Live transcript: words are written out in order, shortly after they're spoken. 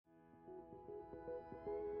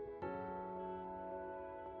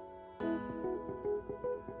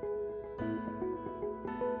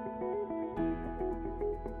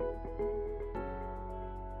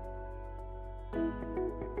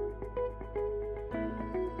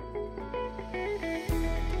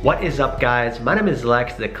What is up, guys? My name is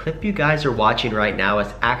Lex. The clip you guys are watching right now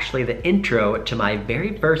is actually the intro to my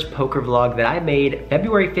very first poker vlog that I made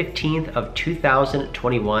February 15th of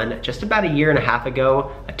 2021, just about a year and a half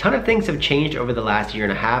ago. A ton of things have changed over the last year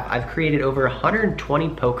and a half. I've created over 120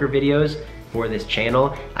 poker videos for this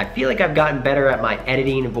channel. I feel like I've gotten better at my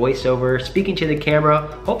editing, voiceover, speaking to the camera.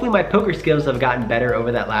 Hopefully my poker skills have gotten better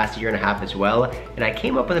over that last year and a half as well. And I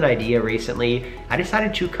came up with an idea recently. I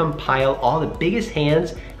decided to compile all the biggest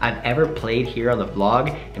hands I've ever played here on the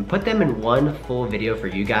vlog and put them in one full video for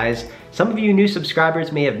you guys. Some of you new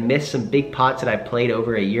subscribers may have missed some big pots that I played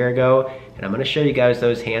over a year ago, and I'm gonna show you guys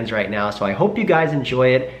those hands right now. So I hope you guys enjoy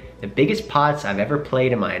it. The biggest pots I've ever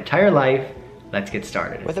played in my entire life. Let's get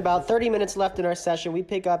started. With about 30 minutes left in our session, we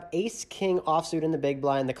pick up ace-king offsuit in the big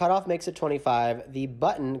blind. The cutoff makes it 25. The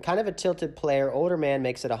button, kind of a tilted player, older man,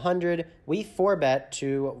 makes it 100. We 4-bet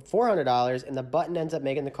to $400, and the button ends up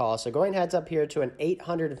making the call. So going heads up here to an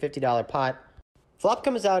 $850 pot. Flop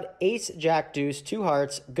comes out ace, jack, deuce, 2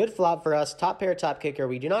 hearts. Good flop for us. Top pair, top kicker.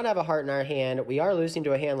 We do not have a heart in our hand. We are losing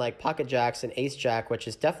to a hand like pocket jacks and ace jack, which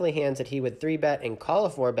is definitely hands that he would 3-bet and call a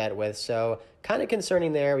 4-bet with. So kind of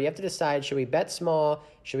concerning there. We have to decide, should we bet small,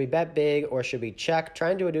 should we bet big, or should we check?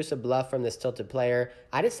 Trying to induce a bluff from this tilted player.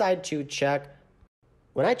 I decide to check.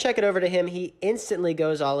 When I check it over to him, he instantly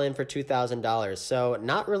goes all in for $2,000. So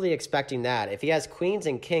not really expecting that. If he has queens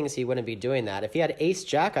and kings, he wouldn't be doing that. If he had ace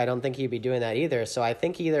jack, I don't think he'd be doing that either. So I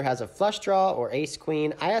think he either has a flush draw or ace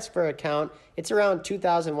queen. I ask for a count. It's around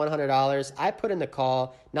 $2,100. I put in the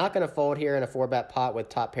call. Not going to fold here in a 4-bet pot with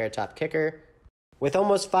top pair, top kicker. With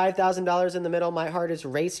almost $5,000 in the middle, my heart is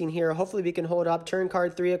racing here. Hopefully we can hold up. Turn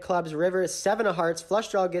card, 3 of clubs, river, 7 of hearts. Flush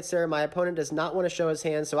draw gets there. My opponent does not want to show his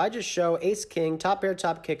hand, so I just show ace king, top pair,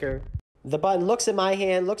 top kicker. The button looks at my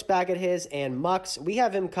hand, looks back at his, and mucks. We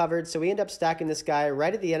have him covered, so we end up stacking this guy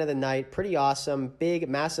right at the end of the night. Pretty awesome. Big,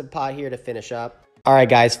 massive pot here to finish up. All right,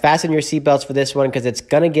 guys, fasten your seatbelts for this one because it's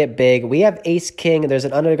going to get big. We have ace-king. There's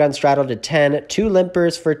an undergun straddle to 10. 2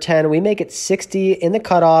 limpers for 10. We make it 60 in the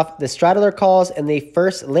cutoff. The straddler calls and the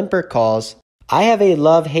first limper calls. I have a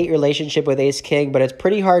love-hate relationship with ace-king, but it's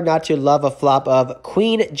pretty hard not to love a flop of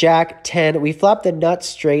queen, jack, 10. We flop the nuts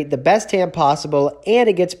straight, the best hand possible, and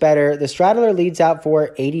it gets better. The straddler leads out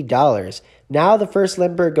for $80. Now the first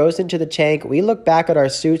limper goes into the tank. We look back at our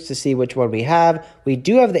suits to see which one we have. We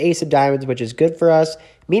do have the ace of diamonds, which is good for us,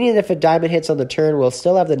 meaning if a diamond hits on the turn, we'll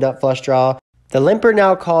still have the nut flush draw. The limper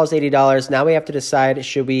now calls $80. Now we have to decide,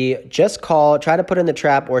 should we just call, try to put in the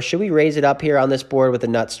trap, or should we raise it up here on this board with a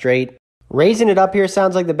nut straight? Raising it up here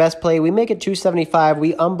sounds like the best play. We make it 275.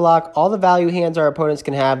 We unblock all the value hands our opponents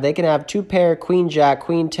can have. They can have 2 pair, queen jack,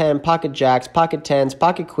 queen 10, pocket jacks, pocket 10s,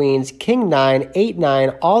 pocket queens, king 9, 8 9,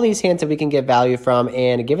 all these hands that we can get value from.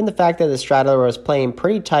 And given the fact that the straddler was playing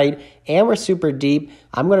pretty tight and we're super deep,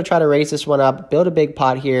 I'm going to try to raise this one up, build a big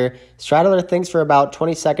pot here. Straddler thinks for about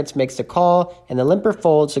 20 seconds, makes the call, and the limper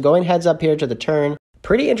folds. So going heads up here to the turn.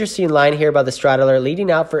 Pretty interesting line here by the straddler, leading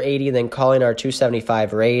out for 80, then calling our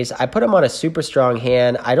 275 raise. I put him on a super strong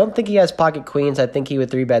hand. I don't think he has pocket queens. I think he would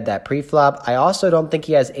 3-bet that pre-flop. I also don't think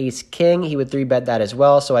he has ace king. He would 3-bet that as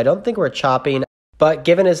well, so I don't think we're chopping. But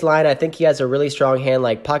given his line, I think he has a really strong hand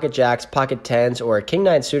like pocket jacks, pocket 10s, or king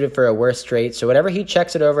 9 suited for a worse straight. So whenever he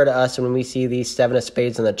checks it over to us and when we see these 7 of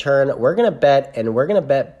spades on the turn, we're going to bet, and we're going to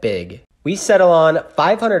bet big. We settle on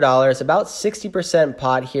 $500, about 60%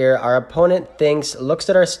 pot here. Our opponent thinks,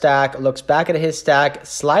 looks at our stack, looks back at his stack,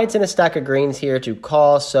 slides in a stack of greens here to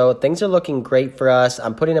call, so things are looking great for us.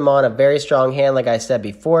 I'm putting him on a very strong hand like I said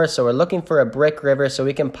before, so we're looking for a brick river so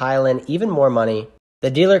we can pile in even more money.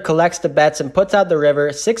 The dealer collects the bets and puts out the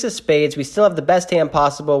river, 6 of spades. We still have the best hand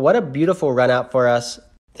possible. What a beautiful run out for us.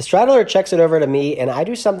 The straddler checks it over to me, and I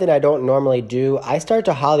do something I don't normally do. I start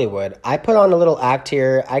to Hollywood. I put on a little act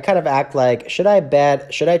here. I kind of act like, should I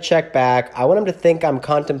bet? Should I check back? I want him to think I'm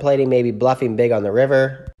contemplating maybe bluffing big on the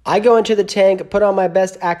river. I go into the tank, put on my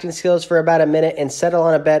best acting skills for about a minute, and settle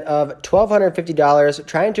on a bet of $1,250,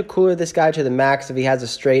 trying to cooler this guy to the max if he has a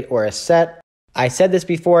straight or a set. I said this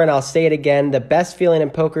before and I'll say it again. The best feeling in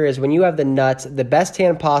poker is when you have the nuts, the best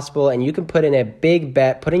hand possible, and you can put in a big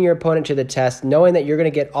bet, putting your opponent to the test, knowing that you're going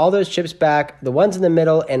to get all those chips back, the ones in the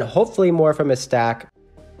middle, and hopefully more from his stack.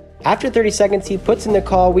 After 30 seconds, he puts in the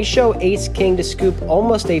call. We show ace-king to scoop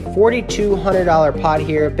almost a $4,200 pot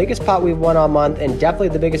here. Biggest pot we've won all month, and definitely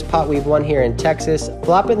the biggest pot we've won here in Texas.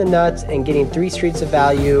 Flopping the nuts and getting 3 streets of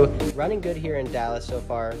value. Running good here in Dallas so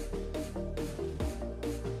far.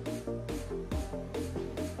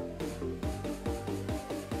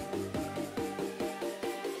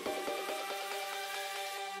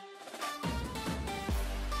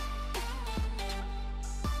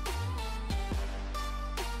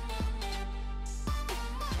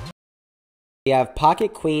 We have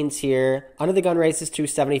pocket queens here. Under the gun raises to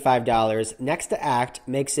 $75. Next to act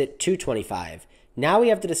makes it $225. Now we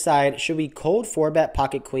have to decide, should we cold 4-bet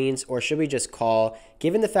pocket queens or should we just call?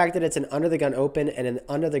 Given the fact that it's an under the gun open and an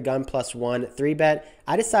under the gun +1 3-bet,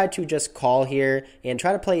 I decide to just call here and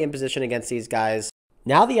try to play in position against these guys.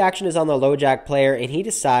 Now the action is on the low jack player and he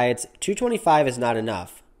decides 225 is not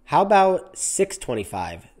enough. How about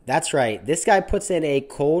 625? That's right, this guy puts in a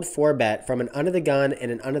cold 4-bet from an under the gun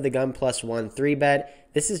and an under the gun +1 3-bet.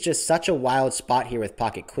 This is just such a wild spot here with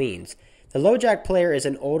pocket queens. The low jack player is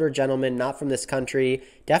an older gentleman, not from this country,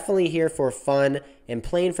 definitely here for fun and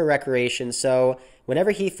playing for recreation. So whenever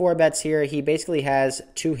he 4-bets here, he basically has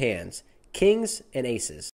two hands, kings and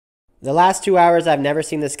aces. The last 2 hours, I've never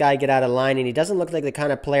seen this guy get out of line, and he doesn't look like the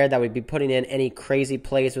kind of player that would be putting in any crazy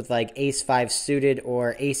plays with like ace-5 suited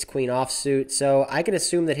or ace-queen offsuit, so I can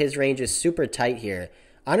assume that his range is super tight here.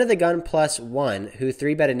 Under the gun +1, who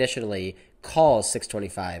 3-bet initially, calls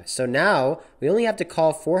 625. So now we only have to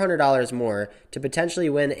call $400 more to potentially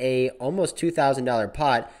win a almost $2,000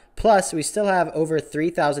 pot. Plus, we still have over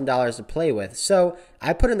 $3,000 to play with. So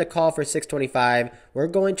I put in the call for 625. We're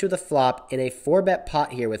going to the flop in a 4-bet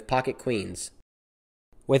pot here with pocket queens.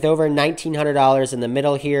 With over $1,900 in the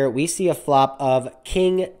middle here, we see a flop of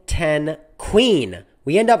king 10 queen.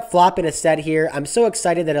 We end up flopping a set here. I'm so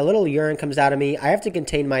excited that a little urine comes out of me. I have to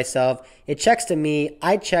contain myself. It checks to me.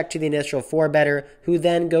 I check to the initial 4-better, who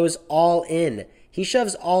then goes all in. He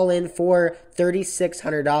shoves all in for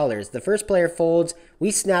 $3,600. The first player folds.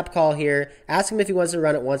 We snap call here. Ask him if he wants to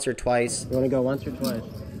run it once or twice. You want to go once or twice?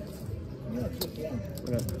 Okay.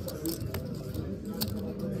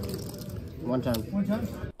 One time.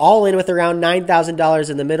 All in with around $9,000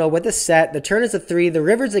 in the middle with a set. The turn is a 3. The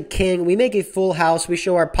river's a king. We make a full house. We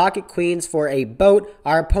show our pocket queens for a boat.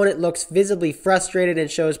 Our opponent looks visibly frustrated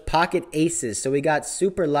and shows pocket aces. So we got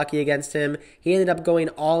super lucky against him. He ended up going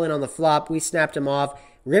all in on the flop. We snapped him off.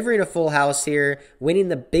 Rivering a full house here, winning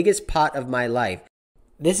the biggest pot of my life.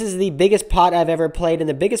 This is the biggest pot I've ever played and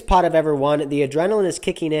the biggest pot I've ever won. The adrenaline is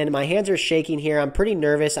kicking in. My hands are shaking here. I'm pretty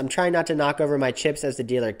nervous. I'm trying not to knock over my chips as the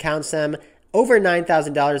dealer counts them. Over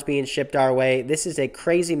 $9,000 being shipped our way. This is a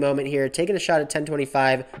crazy moment here. Taking a shot at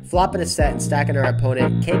 1025, flopping a set and stacking our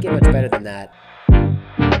opponent. Can't get much better than that.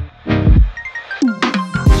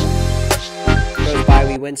 Goes by,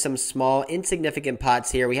 we win some small, insignificant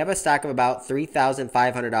pots here. We have a stack of about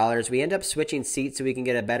 $3,500. We end up switching seats so we can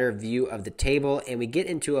get a better view of the table, and we get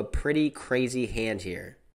into a pretty crazy hand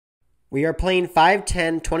here. We are playing 5,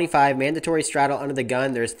 10, 25, mandatory straddle under the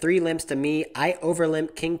gun. There's 3 limps to me. I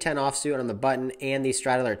overlimp king 10 offsuit on the button and the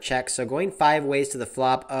straddler check. So going 5 ways to the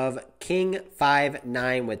flop of king 5,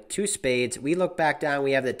 9 with 2 spades. We look back down.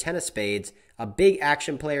 We have the 10 of spades. A big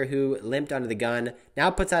action player who limped under the gun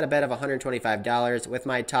now puts out a bet of $125 with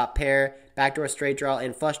my top pair, backdoor straight draw,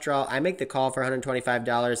 and flush draw. I make the call for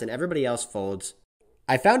 $125 and everybody else folds.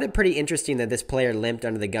 I found it pretty interesting that this player limped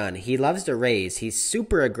under the gun. He loves to raise. He's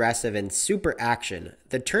super aggressive and super action.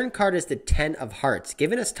 The turn card is the 10 of hearts,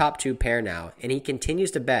 giving us top 2 pair now, and he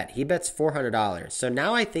continues to bet. He bets $400. So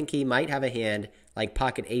now I think he might have a hand like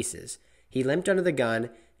pocket aces. He limped under the gun,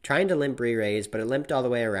 trying to limp re-raise, but it limped all the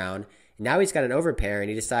way around. Now he's got an overpair, and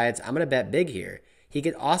he decides, I'm going to bet big here. He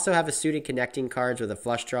could also have a suited connecting cards with a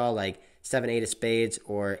flush draw like 7, 8 of spades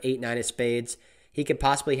or 8, 9 of spades. He could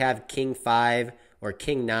possibly have king 5 or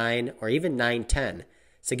king 9 or even 9, 10.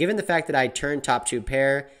 So given the fact that I turn top 2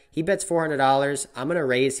 pair, he bets $400. I'm going to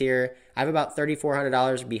raise here. I have about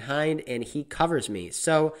 $3,400 behind, and he covers me.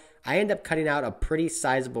 So I end up cutting out a pretty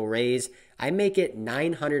sizable raise. I make it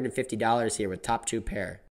 $950 here with top 2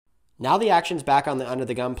 pair. Now the action's back on the under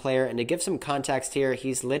the gun player, and to give some context here,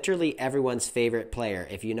 he's literally everyone's favorite player,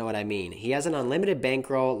 if you know what I mean. He has an unlimited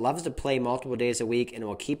bankroll, loves to play multiple days a week, and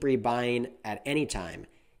will keep rebuying at any time.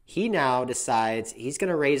 He now decides he's going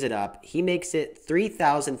to raise it up. He makes it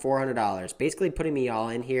 $3,400, basically putting me all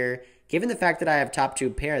in here. Given the fact that I have top 2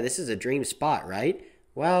 pair, this is a dream spot, right?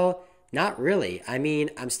 Well, not really. I mean,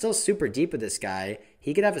 I'm still super deep with this guy.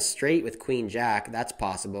 He could have a straight with queen jack. That's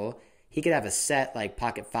possible. He could have a set like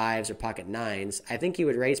pocket 5s or pocket 9s. I think he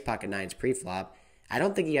would raise pocket 9s pre-flop. I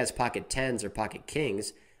don't think he has pocket 10s or pocket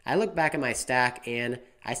kings. I look back at my stack and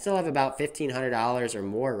I still have about $1,500 or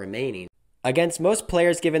more remaining. Against most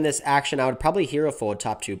players given this action, I would probably hero fold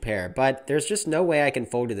top 2 pair, but there's just no way I can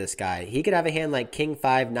fold to this guy. He could have a hand like king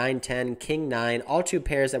 5, 9, 10, king 9, all 2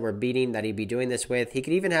 pairs that we're beating that he'd be doing this with. He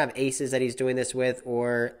could even have aces that he's doing this with,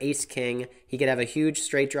 or ace king. He could have a huge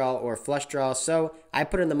straight draw or flush draw, so I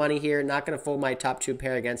put in the money here, not going to fold my top 2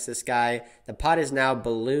 pair against this guy. The pot is now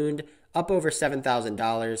ballooned up over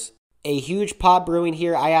 $7,000. A huge pot brewing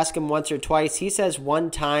here. I ask him once or twice. He says one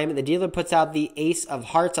time. The dealer puts out the ace of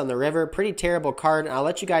hearts on the river. Pretty terrible card. And I'll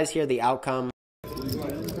let you guys hear the outcome.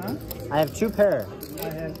 Huh? I have 2 pair. I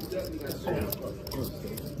have.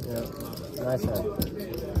 Yeah, nice one.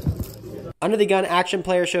 Under the gun, action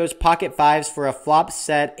player shows pocket 5s for a flop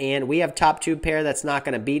set, and we have top 2 pair that's not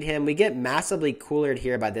going to beat him. We get massively coolered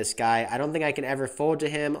here by this guy. I don't think I can ever fold to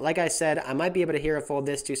him. Like I said, I might be able to hero fold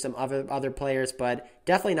this to some other players, but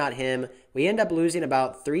definitely not him. We end up losing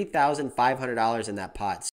about $3,500 in that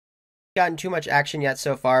pot. Gotten too much action yet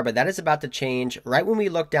so far, but that is about to change. Right when we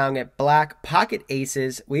look down at black pocket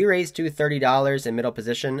aces, we raised to $30 in middle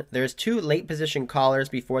position. There's 2 late position callers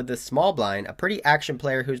before the small blind. A pretty action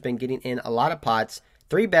player who's been getting in a lot of pots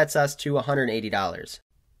 3-bets us to $180.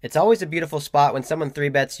 It's always a beautiful spot when someone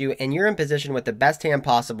 3-bets you and you're in position with the best hand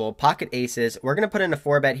possible, pocket aces. We're going to put in a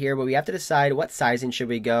 4-bet here, but we have to decide what sizing should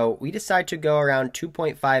we go. We decide to go around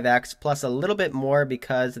 2.5x plus a little bit more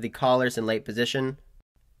because of the callers in late position.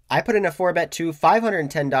 I put in a 4-bet to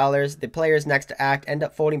 $510. The players next to act end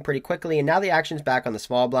up folding pretty quickly, and now the action's back on the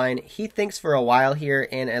small blind. He thinks for a while here,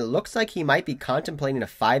 and it looks like he might be contemplating a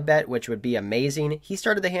 5-bet, which would be amazing. He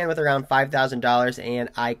started the hand with around $5,000, and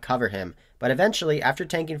I cover him. But eventually, after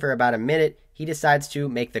tanking for about a minute, he decides to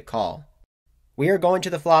make the call. We are going to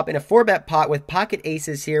the flop in a 4-bet pot with pocket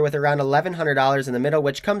aces here with around $1,100 in the middle,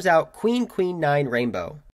 which comes out Queen, Queen, 9,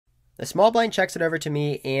 Rainbow. The small blind checks it over to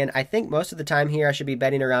me, and I think most of the time here I should be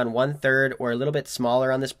betting around 1/3 or a little bit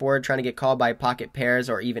smaller on this board, trying to get called by pocket pairs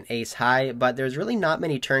or even ace high, but there's really not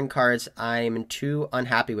many turn cards I'm too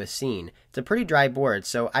unhappy with seeing. It's a pretty dry board,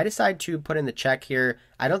 so I decide to put in the check here.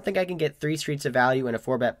 I don't think I can get 3 streets of value in a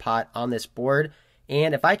 4-bet pot on this board,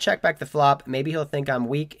 and if I check back the flop, maybe he'll think I'm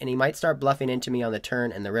weak, and he might start bluffing into me on the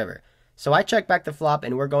turn and the river. So I check back the flop,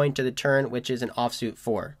 and we're going to the turn, which is an offsuit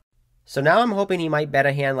 4. So now I'm hoping he might bet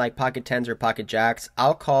a hand like pocket 10s or pocket jacks.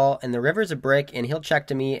 I'll call, and the river's a brick, and he'll check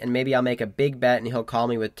to me, and maybe I'll make a big bet, and he'll call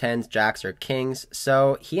me with 10s, jacks, or kings.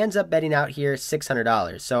 So he ends up betting out here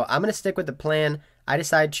 $600. So I'm going to stick with the plan. I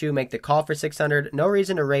decide to make the call for $600. No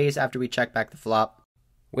reason to raise after we check back the flop.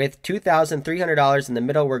 With $2,300 in the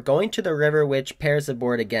middle, we're going to the river, which pairs the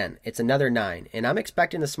board again. It's another 9, and I'm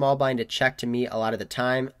expecting the small blind to check to me a lot of the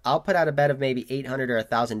time. I'll put out a bet of maybe $800 or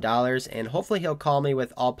 $1,000, and hopefully he'll call me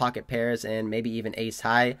with all pocket pairs and maybe even ace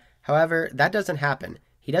high. However, that doesn't happen.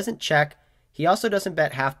 He doesn't check. He also doesn't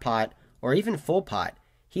bet half pot or even full pot.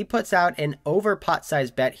 He puts out an over pot size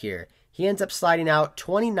bet here. He ends up sliding out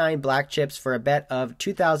 29 black chips for a bet of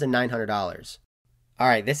 $2,900.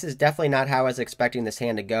 Alright, this is definitely not how I was expecting this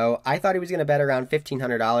hand to go. I thought he was going to bet around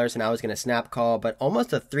 $1,500 and I was going to snap call, but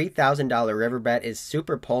almost a $3,000 river bet is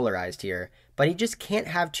super polarized here. But he just can't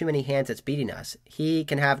have too many hands that's beating us. He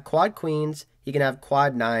can have quad queens, he can have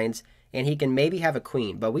quad 9s, and he can maybe have a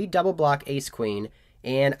queen. But we double block ace queen,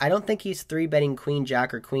 and I don't think he's 3-betting queen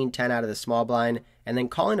jack or queen 10 out of the small blind, and then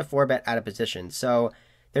calling a 4-bet out of position. So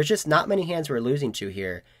there's just not many hands we're losing to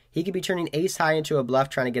here. He could be turning ace high into a bluff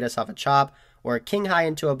trying to get us off a chop, or king high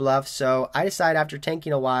into a bluff, so I decide after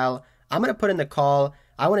tanking a while, I'm going to put in the call.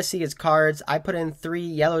 I want to see his cards. I put in 3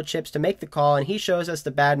 yellow chips to make the call, and he shows us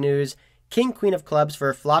the bad news. King, queen of clubs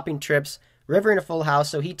for flopping trips, river in a full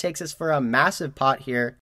house, so he takes us for a massive pot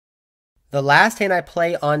here. The last hand I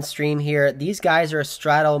play on stream here, these guys are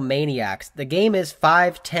straddle maniacs. The game is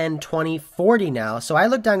 5, 10, 20, 40 now, so I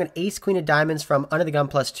look down at ace queen of diamonds from under the gun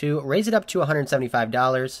 +2, raise it up to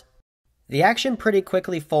 $175. The action pretty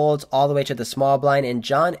quickly folds all the way to the small blind, and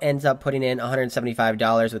John ends up putting in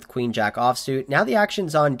 $175 with queen jack offsuit. Now the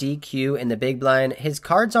action's on DQ in the big blind. His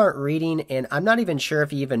cards aren't reading, and I'm not even sure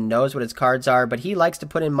if he even knows what his cards are, but he likes to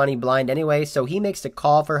put in money blind anyway, so he makes the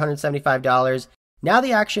call for $175. Now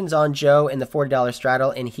the action's on Joe in the $40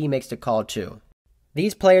 straddle, and he makes the call too.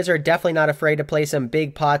 These players are definitely not afraid to play some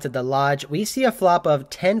big pots at the lodge. We see a flop of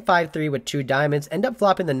 10-5-3 with 2 diamonds, end up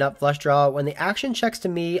flopping the nut flush draw. When the action checks to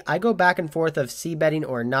me, I go back and forth of c-betting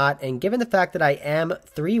or not, and given the fact that I am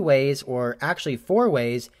 3 ways, or actually 4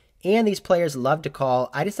 ways, and these players love to call,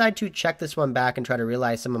 I decide to check this one back and try to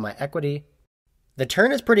realize some of my equity. The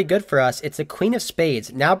turn is pretty good for us. It's a queen of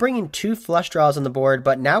spades, now bringing 2 flush draws on the board,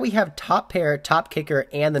 but now we have top pair, top kicker,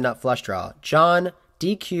 and the nut flush draw. John,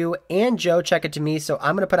 DQ, and Joe check it to me, so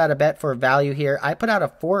I'm going to put out a bet for value here. I put out a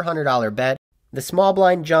 $400 bet. The small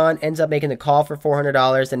blind John ends up making the call for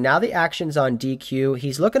 $400, and now the action's on DQ.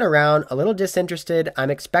 He's looking around, a little disinterested. I'm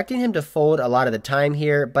expecting him to fold a lot of the time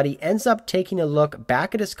here, but he ends up taking a look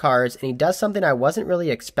back at his cards, and he does something I wasn't really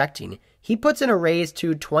expecting. He puts in a raise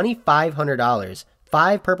to $2,500,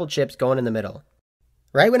 5 purple chips going in the middle.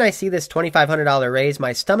 Right when I see this $2,500 raise,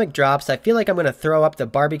 my stomach drops. I feel like I'm going to throw up the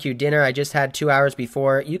barbecue dinner I just had 2 hours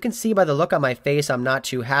before. You can see by the look on my face I'm not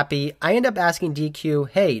too happy. I end up asking DQ,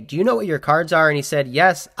 hey, do you know what your cards are? And he said,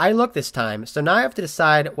 yes, I look this time. So now I have to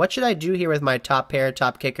decide, what should I do here with my top pair,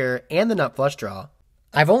 top kicker, and the nut flush draw?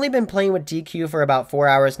 I've only been playing with DQ for about 4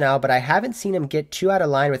 hours now, but I haven't seen him get too out of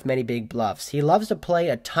line with many big bluffs. He loves to play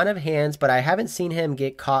a ton of hands, but I haven't seen him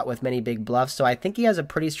get caught with many big bluffs, so I think he has a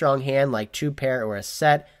pretty strong hand like 2 pair or a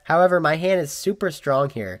set. However, my hand is super strong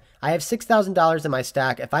here. I have $6,000 in my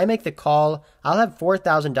stack. If I make the call, I'll have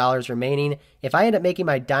 $4,000 remaining. If I end up making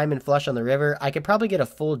my diamond flush on the river, I could probably get a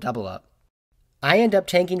full double up. I end up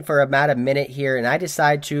tanking for about a minute here, and I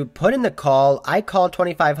decide to put in the call. I call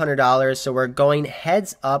 $2,500, so we're going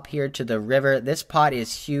heads up here to the river. This pot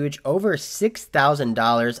is huge, over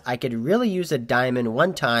 $6,000. I could really use a diamond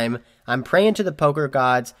one time. I'm praying to the poker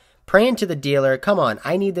gods, praying to the dealer. Come on,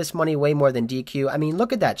 I need this money way more than DQ. I mean,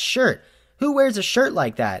 look at that shirt. Who wears a shirt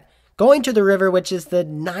like that? Going to the river, which is the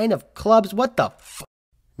 9 of clubs. What the f?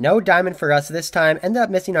 No diamond for us this time. End up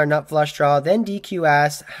missing our nut flush draw. Then DQ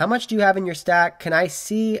asks, how much do you have in your stack? Can I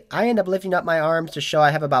see? I end up lifting up my arms to show I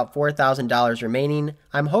have about $4,000 remaining.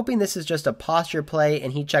 I'm hoping this is just a posture play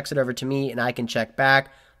and he checks it over to me and I can check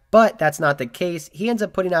back. But that's not the case. He ends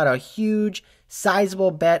up putting out a huge, sizable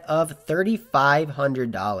bet of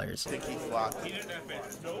 $3,500. Think he flopped.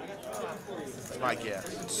 That's my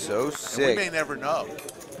guess. So sick. And we may never know.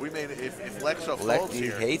 We may, if Lexo folds he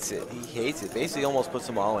here. hates it. He hates it. Basically almost puts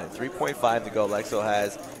them all in. 3.5 to go. Lexo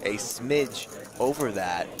has a smidge over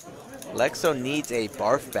that. Lexo needs a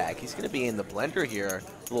barf bag. He's going to be in the blender here.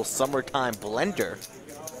 A little summertime blender.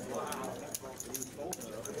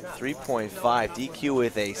 3.5. DQ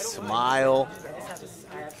with a smile.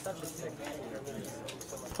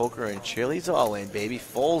 Poker and chili's all in, baby.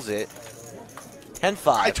 Folds it. 10-5.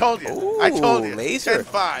 I told you. Ooh, I told you. Laser.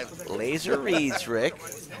 10-5. Laser reads, Rick.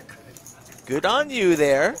 Good on you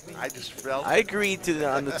there. I just felt. I agreed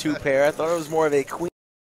on the 2 pair. I thought it was more of a queen.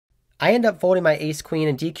 I end up folding my ace queen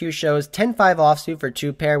and DQ shows 10-5 offsuit for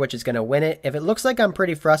 2 pair, which is going to win it. If it looks like I'm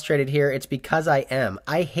pretty frustrated here, it's because I am.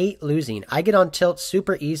 I hate losing. I get on tilt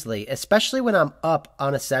super easily, especially when I'm up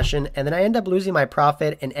on a session, and then I end up losing my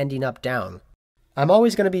profit and ending up down. I'm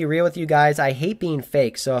always going to be real with you guys. I hate being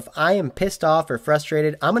fake, so if I am pissed off or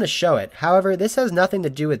frustrated, I'm going to show it. However, this has nothing to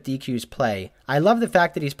do with DQ's play. I love the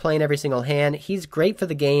fact that he's playing every single hand. He's great for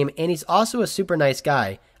the game, and he's also a super nice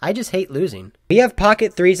guy. I just hate losing. We have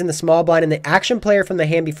pocket threes in the small blind, and the action player from the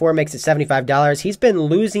hand before makes it $75. He's been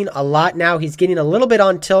losing a lot now. He's getting a little bit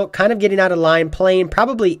on tilt, kind of getting out of line, playing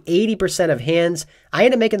probably 80% of hands. I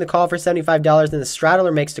end up making the call for $75, and the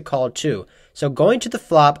straddler makes the call too. So going to the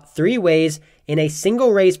flop 3 ways in a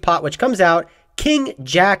single raise pot, which comes out King,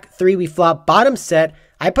 Jack, 3. We flop bottom set.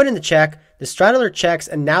 I put in the check. The straddler checks,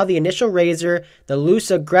 and now the initial raiser, the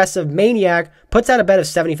loose aggressive maniac, puts out a bet of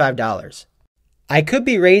 $75. I could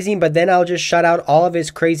be raising, but then I'll just shut out all of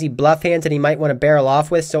his crazy bluff hands that he might want to barrel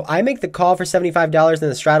off with. So I make the call for $75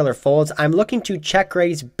 and the straddler folds. I'm looking to check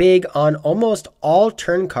raise big on almost all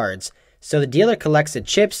turn cards. So the dealer collects the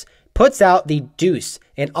chips, puts out the deuce,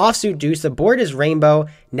 an offsuit deuce. The board is rainbow.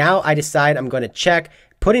 Now I decide I'm going to check,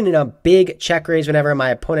 putting in a big check raise whenever my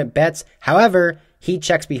opponent bets. However, he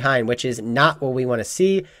checks behind, which is not what we want to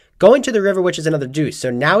see. Going to the river, which is another deuce.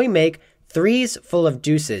 So now we make 3s full of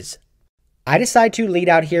deuces. I decide to lead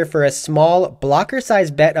out here for a small blocker size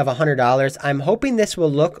bet of $100. I'm hoping this will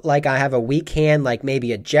look like I have a weak hand, like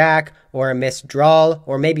maybe a jack or a missed draw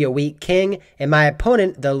or maybe a weak king, and my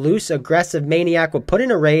opponent, the loose aggressive maniac, will put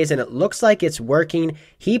in a raise, and it looks like it's working.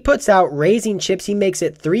 He puts out raising chips. He makes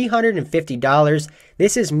it $350.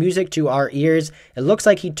 This is music to our ears. It looks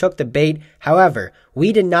like he took the bait. However,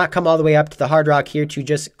 we did not come all the way up to the Hard Rock here to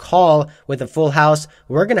just call with a full house.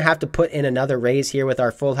 We're going to have to put in another raise here with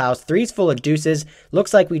our full house. 3's full of deuces.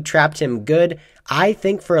 Looks like we trapped him good. I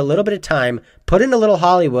think for a little bit of time, put in a little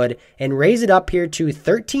Hollywood and raise it up here to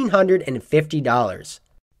 $1,350.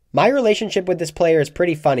 My relationship with this player is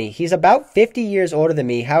pretty funny. He's about 50 years older than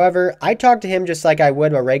me. However, I talk to him just like I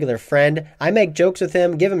would a regular friend. I make jokes with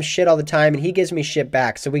him, give him shit all the time, and he gives me shit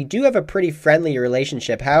back. So we do have a pretty friendly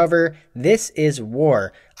relationship. However, this is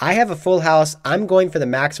war. I have a full house. I'm going for the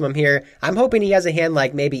maximum here. I'm hoping he has a hand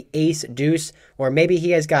like maybe ace deuce, or maybe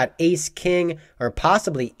he has got ace king, or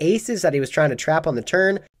possibly aces that he was trying to trap on the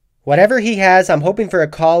turn. Whatever he has, I'm hoping for a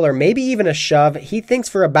call or maybe even a shove. He thinks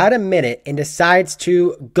for about a minute and decides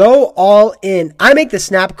to go all in. I make the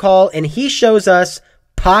snap call and he shows us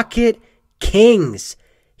pocket kings.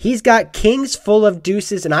 He's got kings full of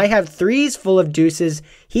deuces and I have 3s full of deuces.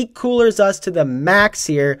 He coolers us to the max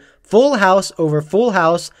here. full house over full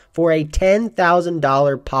house for a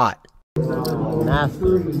 $10,000 pot.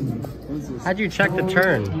 Master, how'd you check the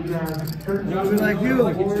turn? Like you.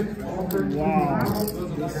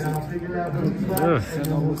 Ugh.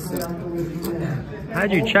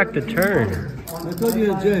 How'd you check the turn? I told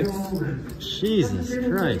you a joke. Jesus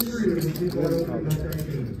Christ.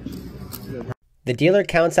 The dealer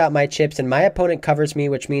counts out my chips and my opponent covers me,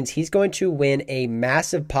 which means he's going to win a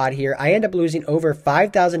massive pot here. I end up losing over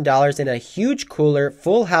 $5,000 in a huge cooler,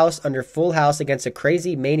 full house under full house against a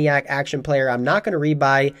crazy maniac action player. I'm not going to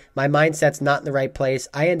rebuy. My mindset's not in the right place.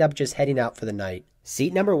 I end up just heading out for the night.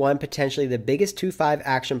 Seat number 1, potentially the biggest 2-5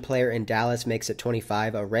 action player in Dallas, makes it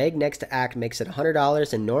 $25. A reg next to Act makes it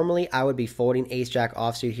 $100, and normally I would be folding ace-jack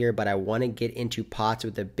offsuit here, but I want to get into pots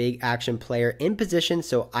with a big action player in position,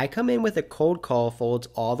 so I come in with a cold call, folds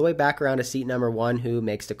all the way back around to seat number 1, who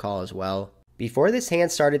makes the call as well. Before this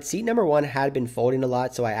hand started, seat number 1 had been folding a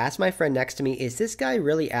lot, so I asked my friend next to me, is this guy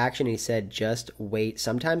really action? And he said, just wait.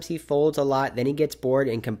 Sometimes he folds a lot, then he gets bored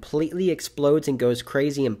and completely explodes and goes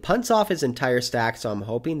crazy and punts off his entire stack, so I'm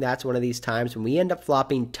hoping that's one of these times when we end up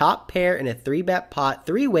flopping top pair in a 3-bet pot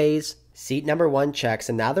 3 ways. Seat number 1 checks,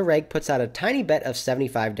 and now the reg puts out a tiny bet of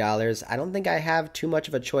 $75. I don't think I have too much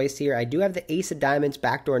of a choice here. I do have the ace of diamonds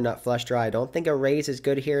backdoor nut flush draw. I don't think a raise is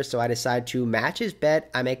good here, so I decide to match his bet.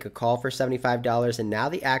 I make a call for $75, and now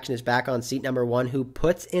the action is back on seat number 1, who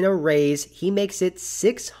puts in a raise. He makes it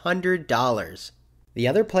 $600. The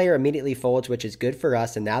other player immediately folds, which is good for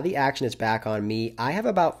us, and now the action is back on me. I have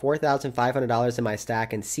about $4,500 in my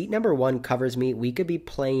stack, and seat number 1 covers me. We could be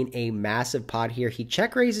playing a massive pot here. He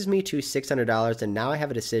check raises me to $600, and now I have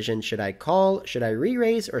a decision. Should I call, should I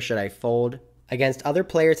re-raise, or should I fold? Against other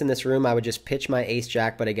players in this room, I would just pitch my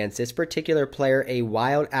ace-jack, but against this particular player, a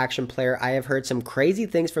wild action player, I have heard some crazy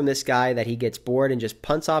things from this guy that he gets bored and just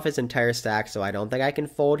punts off his entire stack, so I don't think I can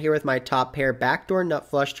fold here with my top pair backdoor nut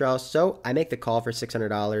flush draw, so I make the call for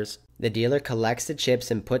 $600. The dealer collects the chips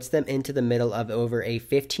and puts them into the middle of over a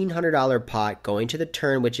 $1,500 pot, going to the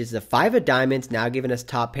turn, which is the 5 of diamonds, now giving us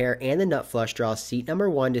top pair and the nut flush draw. Seat number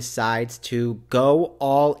 1 decides to go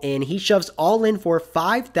all in. He shoves all in for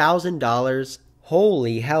 $5,000.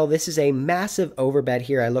 Holy hell, this is a massive overbet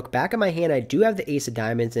here. I look back at my hand, I do have the ace of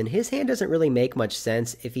diamonds, and his hand doesn't really make much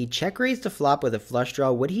sense. If he check raised the flop with a flush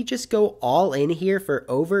draw, would he just go all in here for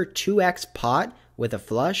over 2x pot with a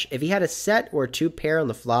flush? If he had a set or 2 pair on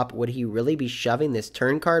the flop, would he really be shoving this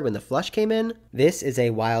turn card when the flush came in? This is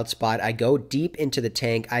a wild spot. I go deep into the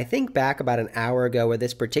tank. I think back about an hour ago where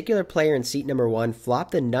this particular player in seat number 1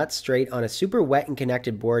 flopped the nuts straight on a super wet and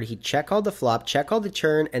connected board. He check called the flop, check called the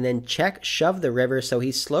turn, and then check shoved the river, so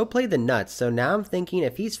he slow played the nuts. So now I'm thinking,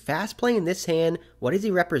 if he's fast playing this hand, what is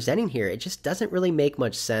he representing here? It just doesn't really make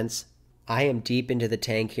much sense. I am deep into the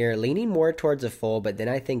tank here, leaning more towards a fold, but then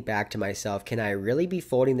I think back to myself, can I really be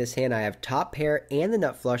folding this hand? I have top pair and the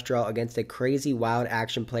nut flush draw against a crazy wild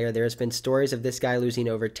action player. There's been stories of this guy losing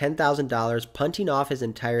over $10,000, punting off his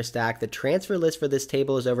entire stack. The transfer list for this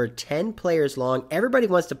table is over 10 players long. Everybody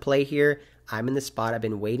wants to play here. I'm in the spot. I've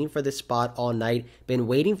been waiting for this spot all night. Been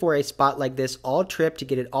waiting for a spot like this all trip to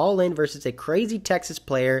get it all in versus a crazy Texas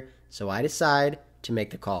player. So I decide to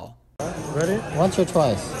make the call. Ready? Once or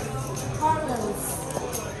twice?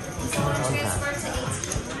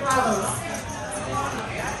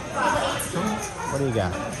 What do you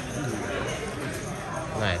got?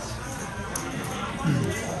 Nice.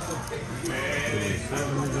 Let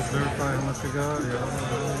me just verify how much you got. Yeah.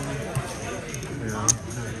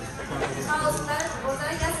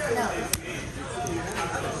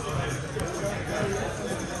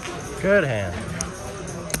 Good hand.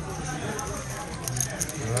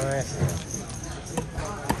 Nice.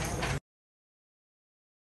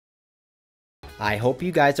 I hope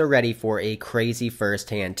you guys are ready for a crazy first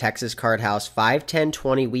hand. Texas Card House, 5, 10,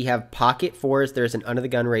 20. We have pocket fours. There's an under the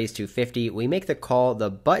gun raise to 50. We make the call. The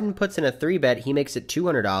button puts in a 3-bet. He makes it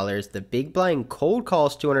 $200. The big blind cold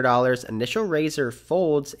calls $200. Initial raiser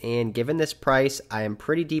folds, and given this price, I am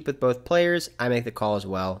pretty deep with both players. I make the call as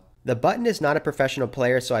well. The button is not a professional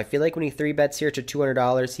player, so I feel like when he 3-bets here to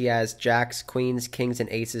 $200, he has jacks, queens, kings, and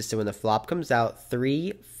aces. So when the flop comes out,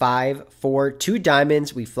 3, 5, 4, 2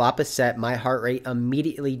 diamonds, we flop a set. My heart rate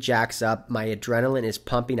immediately jacks up. My adrenaline is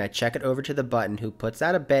pumping. I check it over to the button, who puts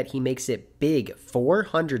out a bet. He makes it big,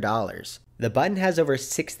 $400. The button has over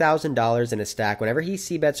 $6,000 in his stack. Whenever he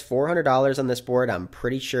c-bets $400 on this board, I'm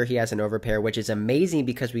pretty sure he has an overpair, which is amazing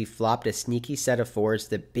because we flopped a sneaky set of fours.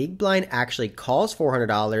 The big blind actually calls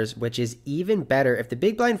 $400, which is even better. If the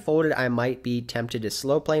big blind folded, I might be tempted to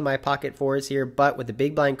slow play my pocket fours here, but with the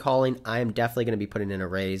big blind calling, I am definitely going to be putting in a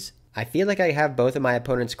raise. I feel like I have both of my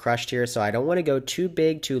opponents crushed here, so I don't want to go too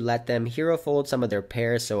big to let them hero fold some of their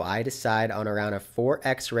pairs, so I decide on around a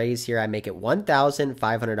 4x raise here. I make it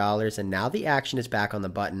 $1,500, and now the action is back on the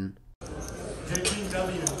button.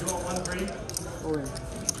 JPW, do you want 1-3?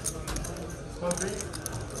 1-3?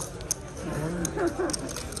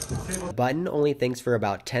 Button only thinks for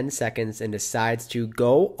about 10 seconds and decides to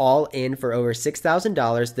go all in for over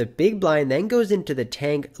 $6,000. The big blind then goes into the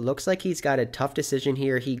tank. Looks like he's got a tough decision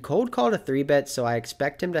here. He cold called a 3-bet, so I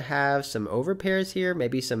expect him to have some overpairs here,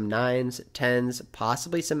 maybe some 9s, 10s,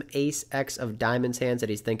 possibly some ace-x of diamonds hands that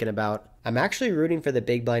he's thinking about. I'm actually rooting for the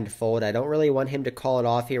big blind to fold. I don't really want him to call it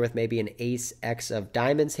off here with maybe an ace-x of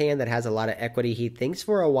diamonds hand that has a lot of equity. He thinks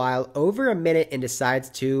for a while, over a minute, and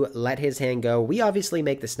decides to let his hand go. We obviously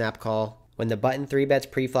make the snap call. When the button 3-bets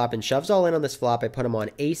pre-flop and shoves all in on this flop, I put him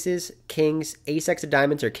on aces, kings, ace-x of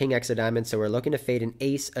diamonds, or king-x of diamonds. So we're looking to fade an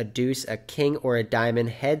ace, a deuce, a king, or a diamond.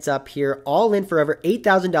 Heads up here, all in for over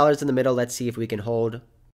 $8,000 in the middle. Let's see if we can hold.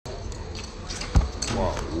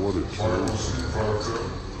 Wow, what a turn.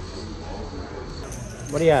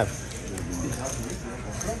 What do you have?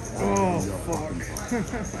 Oh, fuck.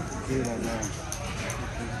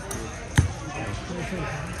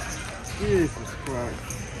 Jesus Christ.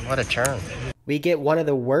 What a turn. We get one of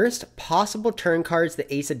the worst possible turn cards,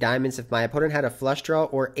 the ace of diamonds. If my opponent had a flush draw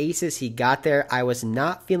or aces, he got there. I was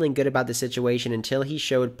not feeling good about the situation until he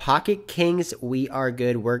showed pocket kings. We are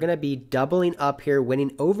good. We're going to be doubling up here,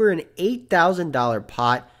 winning over an $8,000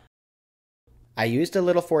 pot. I used a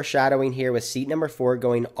little foreshadowing here with seat number 4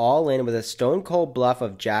 going all in with a stone cold bluff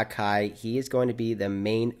of jack high. He is going to be the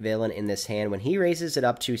main villain in this hand. When he raises it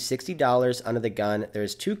up to $60 under the gun,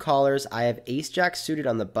 there's 2 callers. I have ace jack suited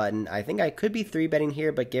on the button. I think I could be 3-betting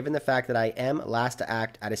here, but given the fact that I am last to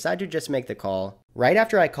act, I decide to just make the call. Right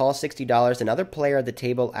after I call $60, another player at the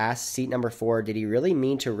table asks seat number 4, did he really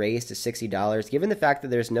mean to raise to $60? Given the fact that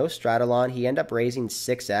there's no straddle on, he ended up raising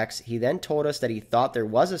 6x. He then told us that he thought there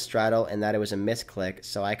was a straddle and that it was a misclick,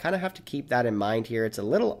 so I kind of have to keep that in mind here. It's a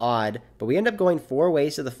little odd, but we end up going 4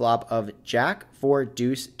 ways to the flop of jack, 4,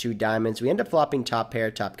 deuce, 2 diamonds. We end up flopping top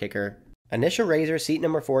pair, top kicker. Initial raiser, seat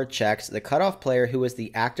number 4 checks. The cutoff player, who was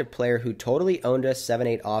the active player who totally owned us,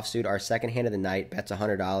 7-8 offsuit, our second hand of the night, bets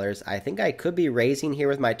 $100. I think I could be raising here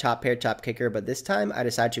with my top pair, top kicker, but this time I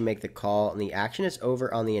decide to make the call, and the action is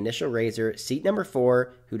over on the initial raiser. Seat number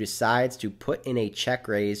 4, who decides to put in a check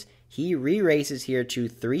raise. He re-raises here to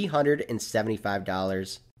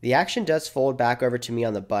 $375. The action does fold back over to me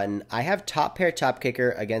on the button. I have top pair, top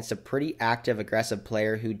kicker against a pretty active, aggressive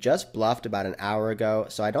player who just bluffed about an hour ago,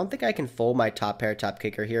 so I don't think I can fold my top pair, top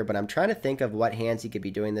kicker here, but I'm trying to think of what hands he could be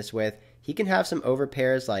doing this with. He can have some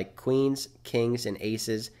overpairs like queens, kings, and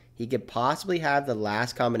aces. He could possibly have the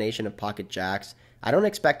last combination of pocket jacks. I don't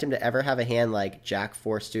expect him to ever have a hand like jack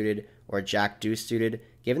 4 suited or jack deuce suited,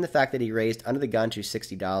 given the fact that he raised under the gun to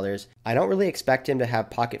 $60. I don't really expect him to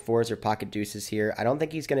have pocket 4s or pocket deuces here. I don't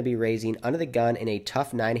think he's going to be raising under the gun in a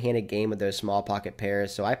tough 9-handed game with those small pocket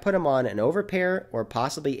pairs, so I put him on an overpair or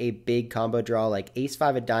possibly a big combo draw like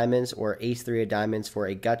ace-5 of diamonds or ace-3 of diamonds for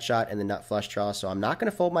a gut shot and the nut flush draw, so I'm not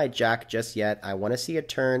going to fold my jack just yet. I want to see a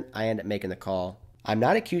turn. I end up making the call. I'm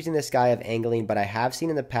not accusing this guy of angling, but I have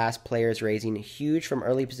seen in the past players raising huge from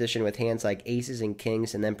early position with hands like aces and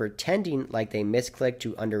kings and then pretending like they misclick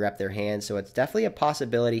to underrep their hands, so it's definitely a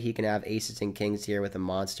possibility he can have aces and kings here with a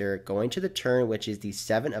monster. Going to the turn, which is the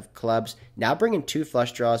 7 of clubs, now bringing 2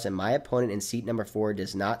 flush draws, and my opponent in seat number 4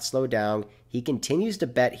 does not slow down. He continues to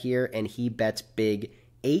bet here, and he bets big,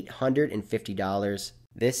 $850.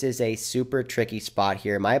 This is a super tricky spot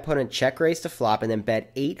here. My opponent check raised to flop and then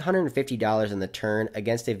bet $850 on the turn.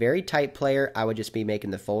 Against a very tight player, I would just be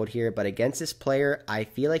making the fold here, but against this player, I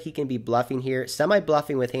feel like he can be bluffing here,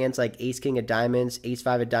 semi-bluffing with hands like ace-king of diamonds,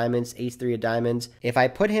 ace-5 of diamonds, ace-3 of diamonds. If I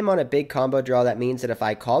put him on a big combo draw, that means that if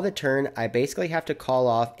I call the turn, I basically have to call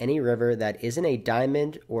off any river that isn't a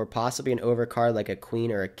diamond or possibly an overcard like a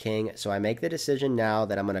queen or a king, so I make the decision now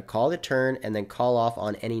that I'm going to call the turn and then call off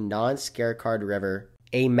on any non-scare card river.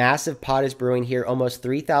 A massive pot is brewing here, almost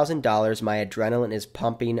 $3,000. My adrenaline is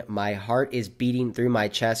pumping. My heart is beating through my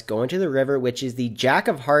chest. Going to the river, which is the Jack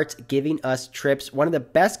of Hearts, giving us trips. One of the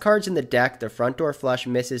best cards in the deck. The front door flush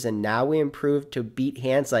misses, and now we improve to beat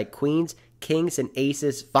hands like queens, kings, and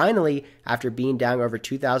aces. Finally, after being down over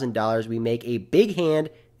 $2,000, we make a big hand.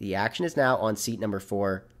 The action is now on seat number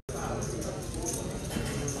 4.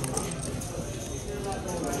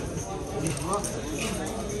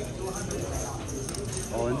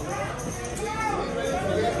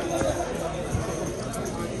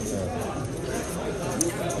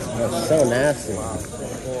 That's so nasty.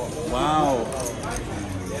 Wow.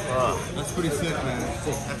 That's That's pretty sick, man.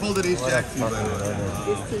 I folded ace jack too, by the way.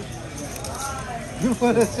 You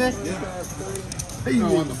want to check?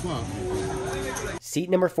 No, on the flop. Seat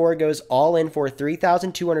number 4 goes all in for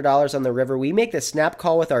 $3,200 on the river. We make the snap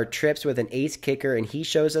call with our trips with an ace kicker, and he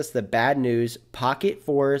shows us the bad news. Pocket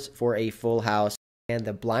fours for a full house. And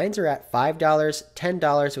the blinds are at $5,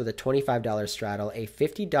 $10 with a $25 straddle, a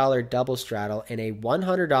 $50 double straddle, and a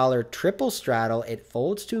 $100 triple straddle. It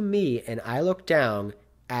folds to me, and I look down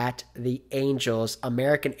at the Angels,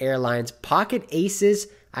 American Airlines, pocket aces.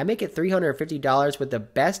 I make it $350 with the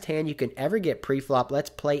best hand you can ever get pre-flop. Let's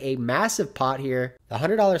play a massive pot here. The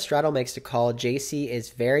 $100 straddle makes the call. JC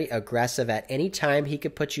is very aggressive. At any time, he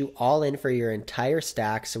could put you all in for your entire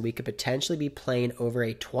stack, so we could potentially be playing over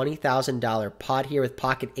a $20,000 pot here with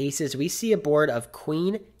pocket aces. We see a board of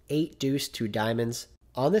queen, 8 deuce, 2 diamonds.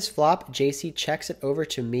 On this flop, JC checks it over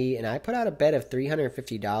to me, and I put out a bet of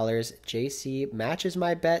 $350. JC matches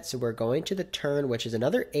my bet, so we're going to the turn, which is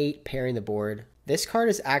another 8 pairing the board. This card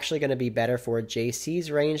is actually going to be better for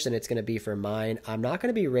JC's range than it's going to be for mine. I'm not going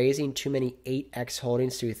to be raising too many 8x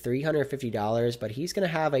holdings to $350, but he's going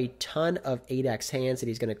to have a ton of 8x hands that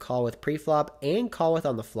he's going to call with pre-flop and call with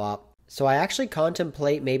on the flop. So I actually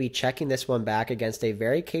contemplate maybe checking this one back against a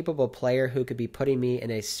very capable player who could be putting me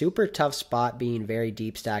in a super tough spot being very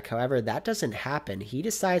deep stack. However, that doesn't happen. He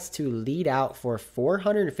decides to lead out for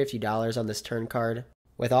 $450 on this turn card.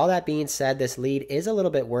 With all that being said, this lead is a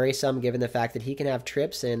little bit worrisome given the fact that he can have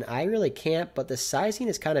trips and I really can't, but the sizing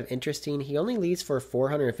is kind of interesting. He only leads for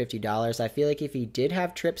 $450. I feel like if he did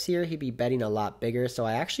have trips here, he'd be betting a lot bigger, so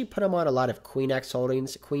I actually put him on a lot of Queen X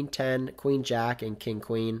holdings, Queen 10, Queen Jack, and King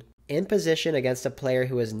Queen. In position against a player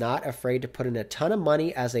who is not afraid to put in a ton of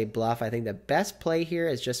money as a bluff, I think the best play here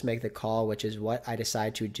is just make the call, which is what I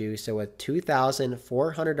decide to do. So with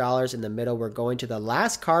 $2,400 in the middle, we're going to the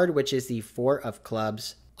last card, which is the 4 of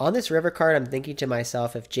clubs. On this river card, I'm thinking to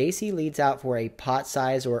myself, if JC leads out for a pot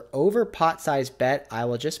size or over pot size bet, I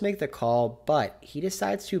will just make the call, but he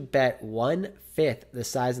decides to bet 1/5 the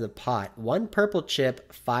size of the pot. 1 purple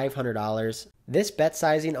chip, $500. This bet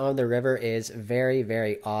sizing on the river is very,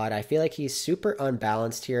 very odd. I feel like he's super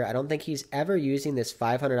unbalanced here. I don't think he's ever using this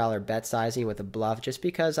 $500 bet sizing with a bluff just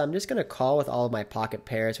because I'm just going to call with all of my pocket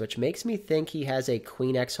pairs, which makes me think he has a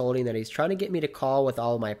Queen X holding that he's trying to get me to call with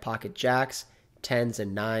all of my pocket jacks, 10s,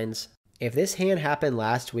 and 9s. If this hand happened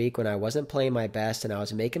last week when I wasn't playing my best and I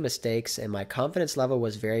was making mistakes and my confidence level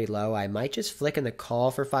was very low, I might just flick in the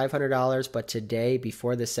call for $500, but today,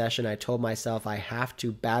 before the session, I told myself I have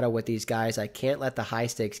to battle with these guys. I can't let the high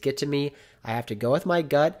stakes get to me. I have to go with my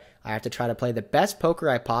gut. I have to try to play the best poker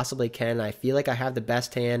I possibly can. I feel like I have the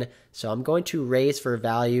best hand, so I'm going to raise for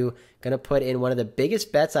value. Going to put in one of the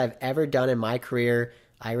biggest bets I've ever done in my career.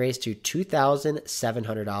 I raised to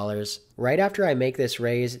 $2,700. Right after I make this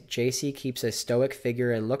raise, JC keeps a stoic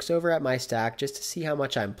figure and looks over at my stack just to see how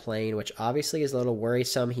much I'm playing, which obviously is a little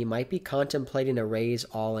worrisome. He might be contemplating a raise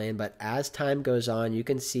all in, but as time goes on, you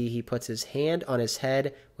can see he puts his hand on his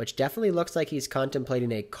head, which definitely looks like he's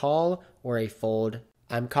contemplating a call or a fold.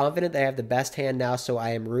 I'm confident that I have the best hand now, so I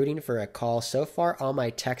am rooting for a call. So far on my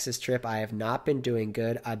Texas trip, I have not been doing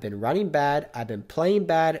good. I've been running bad, I've been playing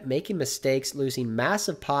bad, making mistakes, losing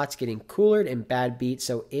massive pots, getting coolered and bad beats,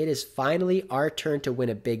 so it is finally our turn to win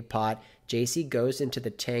a big pot. JC goes into the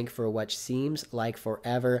tank for what seems like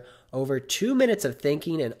forever. Over 2 minutes of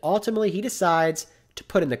thinking, and ultimately he decides to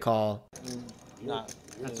put in the call. That's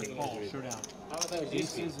a call. Showdown.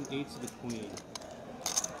 Aces and 8s of the queen.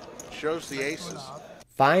 Shows the aces.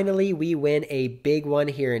 Finally, we win a big one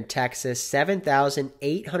here in Texas,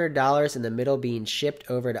 $7,800 in the middle being shipped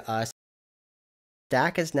over to us.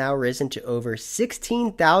 Stack has now risen to over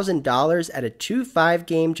 $16,000 at a 2-5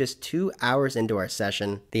 game just 2 hours into our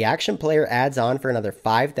session. The action player adds on for another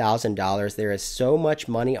 $5,000. There is so much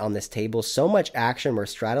money on this table, so much action. We're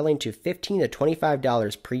straddling to $15 to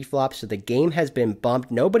 $25 pre-flop, so the game has been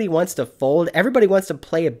bumped. Nobody wants to fold. Everybody wants to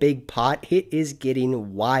play a big pot. It is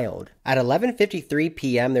getting wild. At 11:53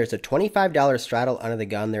 p.m., there's a $25 straddle under the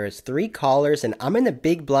gun. There is 3 callers, and I'm in the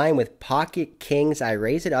big blind with pocket kings. I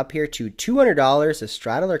raise it up here to $200. The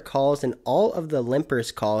straddler calls, and all of the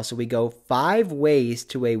limpers call. So we go 5 ways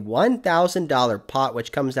to a $1,000 pot,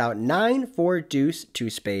 which comes out 9, 4, deuce, 2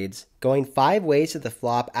 spades. Going 5 ways to the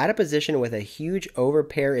flop at a position with a huge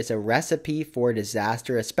overpair is a recipe for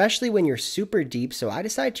disaster, especially when you're super deep. So I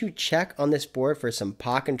decide to check on this board for some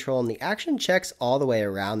pot control, and the action checks all the way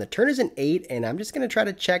around. The turn is an 8, and I'm just going to try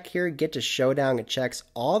to check here, get to showdown. It checks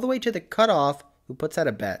all the way to the cutoff, who puts out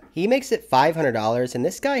a bet. He makes it $500, and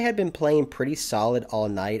this guy had been playing pretty solid all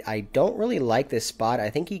night. I don't really like this spot. I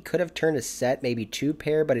think he could have turned a set, maybe 2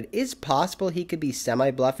 pair, but it is possible he could be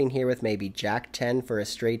semi-bluffing here with maybe Jack 10 for a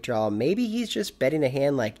straight draw. Maybe he's just betting a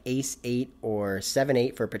hand like Ace 8 or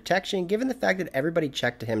 7-8 for protection, given the fact that everybody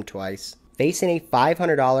checked to him twice. Facing a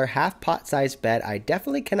 $500 half pot size bet, I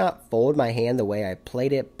definitely cannot fold my hand the way I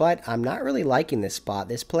played it, but I'm not really liking this spot.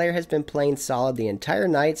 This player has been playing solid the entire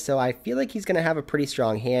night, so I feel like he's going to have a pretty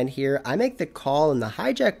strong hand here. I make the call, and the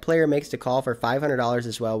hijack player makes the call for $500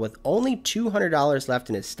 as well, with only $200 left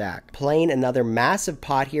in his stack. Playing another massive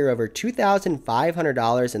pot here, over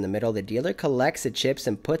 $2,500 in the middle. The dealer collects the chips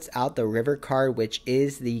and puts out the river card, which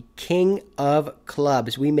is the king of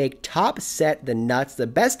clubs. We make top set the nuts, the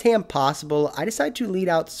best hand possible. I decide to lead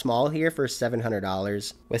out small here for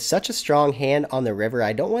 $700. With such a strong hand on the river,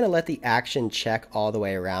 I don't want to let the action check all the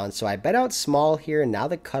way around, so I bet out small here, and now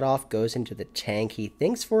the cutoff goes into the tank. He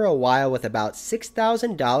thinks for a while with about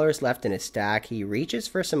 $6,000 left in his stack. He reaches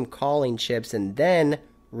for some calling chips and then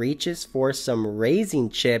reaches for some raising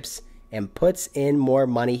chips and puts in more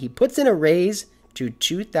money. He puts in a raise to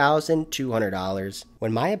 $2,200.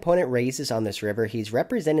 When my opponent raises on this river, he's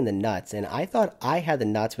representing the nuts, and I thought I had the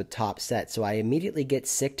nuts with top set, so I immediately get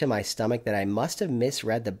sick to my stomach that I must have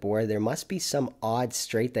misread the board. There must be some odd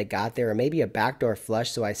straight that got there, or maybe a backdoor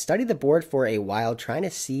flush, so I studied the board for a while trying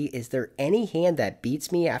to see, is there any hand that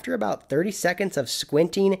beats me? After about 30 seconds of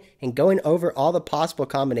squinting and going over all the possible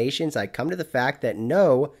combinations, I come to the fact that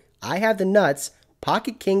no, I have the nuts.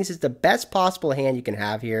 Pocket Kings is the best possible hand you can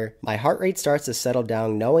have here. My heart rate starts to settle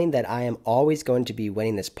down, knowing that I am always going to be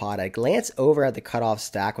winning this pot. I glance over at the cutoff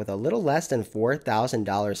stack with a little less than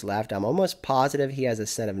 $4,000 left. I'm almost positive he has a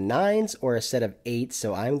set of 9s or a set of 8s,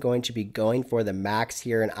 so I'm going to be going for the max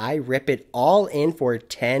here, and I rip it all in for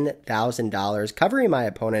 $10,000, covering my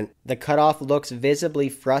opponent. The cutoff looks visibly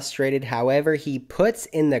frustrated. However, he puts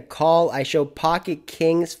in the call. I show Pocket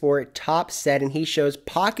Kings for top set, and he shows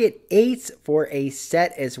Pocket 8s for a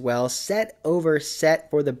set as well. Set over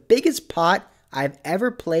set for the biggest pot I've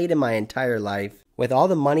ever played in my entire life. With all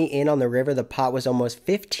the money in on the river, the pot was almost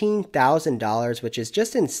 $15,000, which is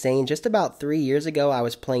just insane. Just about 3 years ago, I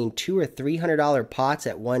was playing $200 or $300 pots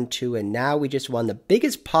at 1-2, and now we just won the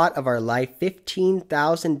biggest pot of our life,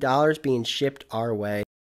 $15,000 being shipped our way.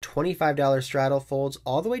 $25 straddle folds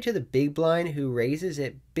all the way to the big blind, who raises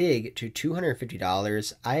it big to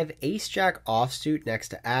 $250. I have ace jack offsuit next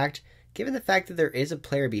to act. Given the fact that there is a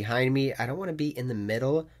player behind me, I don't want to be in the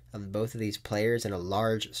middle of both of these players in a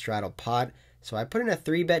large straddle pot, so I put in a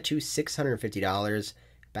 3-bet to $650.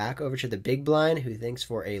 Back over to the big blind, who thinks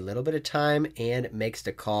for a little bit of time and makes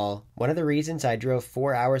the call. One of the reasons I drove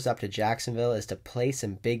 4 hours up to Jacksonville is to play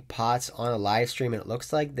some big pots on a live stream, and it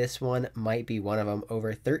looks like this one might be one of them.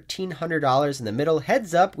 Over $1,300 in the middle.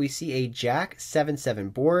 Heads up, we see a Jack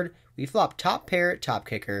 7-7 board. We flop top pair, top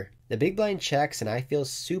kicker. The big blind checks, and I feel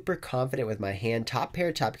super confident with my hand. Top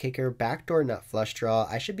pair, top kicker, backdoor nut flush draw.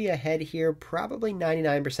 I should be ahead here probably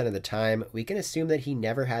 99% of the time. We can assume that he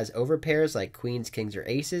never has overpairs like queens, kings, or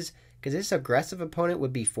aces, because this aggressive opponent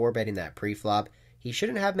would be 4-betting that pre-flop. He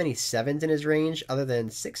shouldn't have many 7s in his range other than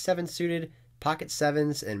 6-7 suited, pocket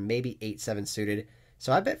 7s, and maybe 8-7 suited.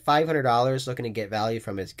 So I bet $500 looking to get value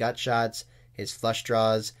from his gut shots, his flush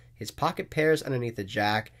draws, his pocket pairs underneath the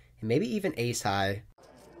jack, and maybe even ace high.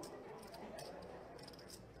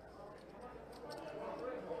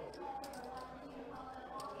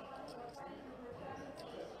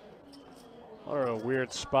 Hunter, a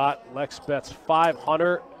weird spot. Lex bets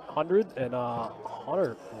 500, and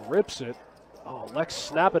Hunter rips it. Oh, Lex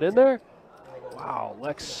snap it in there? Wow,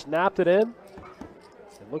 Lex snapped it in.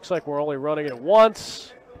 It looks like we're only running it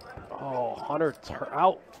once. Oh, Hunter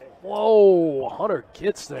out. Whoa, Hunter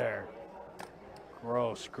gets there.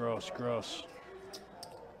 Gross, gross, gross.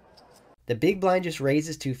 The big blind just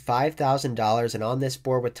raises to $5,000, and on this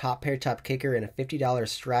board with top pair, top kicker, and a $50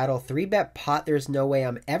 straddle, 3-bet pot, there's no way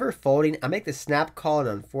I'm ever folding. I make the snap call, and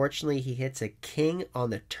unfortunately he hits a king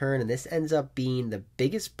on the turn, and this ends up being the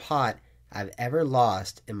biggest pot I've ever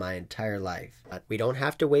lost in my entire life. But we don't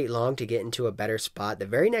have to wait long to get into a better spot. The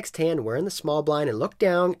very next hand, we're in the small blind and look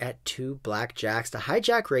down at 2 black jacks. The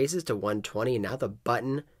hijack raises to 120, and now the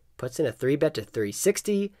button puts in a 3-bet to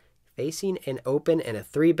 360. Facing an open and a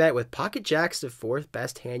 3-bet with pocket jacks, the 4th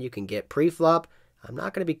best hand you can get pre-flop. I'm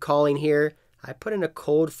not going to be calling here. I put in a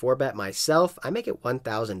cold 4-bet myself. I make it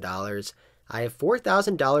 $1,000. I have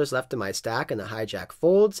 $4,000 left in my stack, and the hijack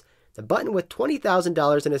folds. The button with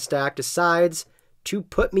 $20,000 in his stack decides to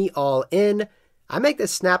put me all in. I make the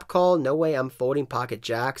snap call. No way I'm folding pocket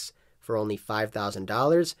jacks for only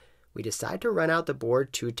 $5,000. We decide to run out the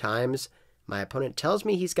board 2 times. My opponent tells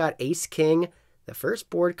me he's got ace-king. The first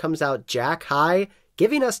board comes out jack-high,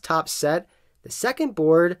 giving us top set. The second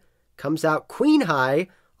board comes out queen-high.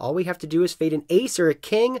 All we have to do is fade an ace or a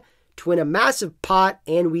king to win a massive pot,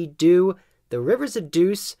 and we do. The river's a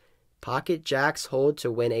deuce. Pocket jacks hold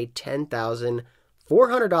to win a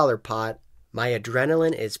 $10,400 pot. My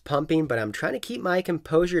adrenaline is pumping, but I'm trying to keep my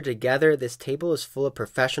composure together. This table is full of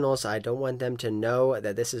professionals. I don't want them to know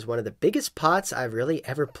that this is one of the biggest pots I've really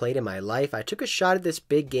ever played in my life. I took a shot at this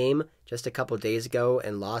big game just a couple days ago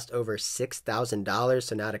and lost over $6,000.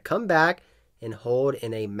 So now to come back and hold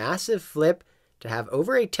in a massive flip to have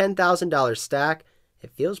over a $10,000 stack,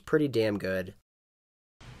 it feels pretty damn good.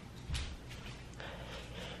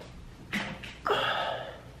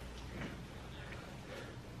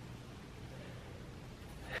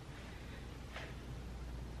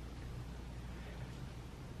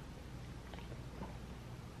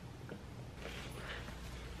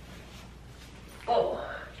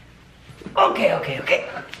 Okay.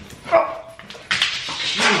 Oh.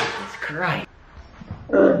 Jesus Christ.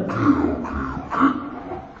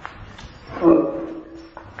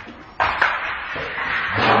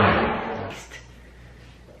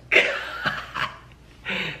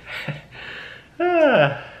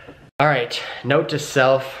 All right, note to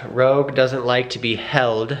self, Rogue doesn't like to be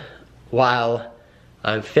held while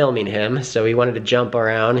I'm filming him, so he wanted to jump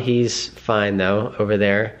around. He's fine though, over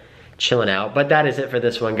there, chilling out. But that is it for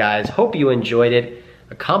this one, guys. Hope you enjoyed it.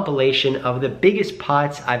 A compilation of the biggest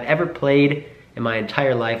pots I've ever played in my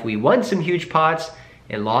entire life. We won some huge pots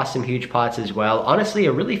and lost some huge pots as well. Honestly,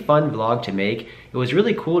 a really fun vlog to make. It was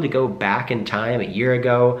really cool to go back in time a year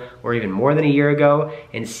ago or even more than a year ago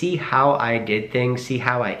and see how I did things, see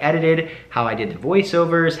how I edited, how I did the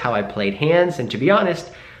voiceovers, how I played hands, and to be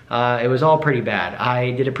honest, it was all pretty bad.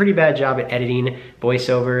 I did a pretty bad job at editing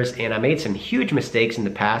voiceovers and I made some huge mistakes in the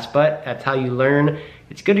past, but that's how you learn.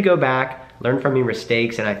 It's good to go back, learn from your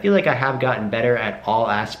mistakes, and I feel like I have gotten better at all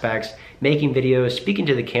aspects, making videos, speaking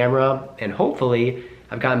to the camera, and hopefully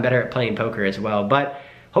I've gotten better at playing poker as well. But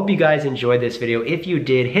hope you guys enjoyed this video. If you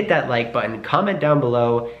did, hit that like button, comment down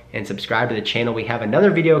below, and subscribe to the channel. We have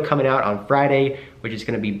another video coming out on Friday, which is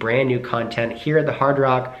gonna be brand new content here at the Hard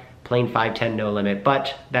Rock, playing 5-10 no limit.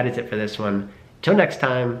 But that is it for this one. Until next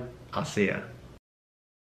time, I'll see ya.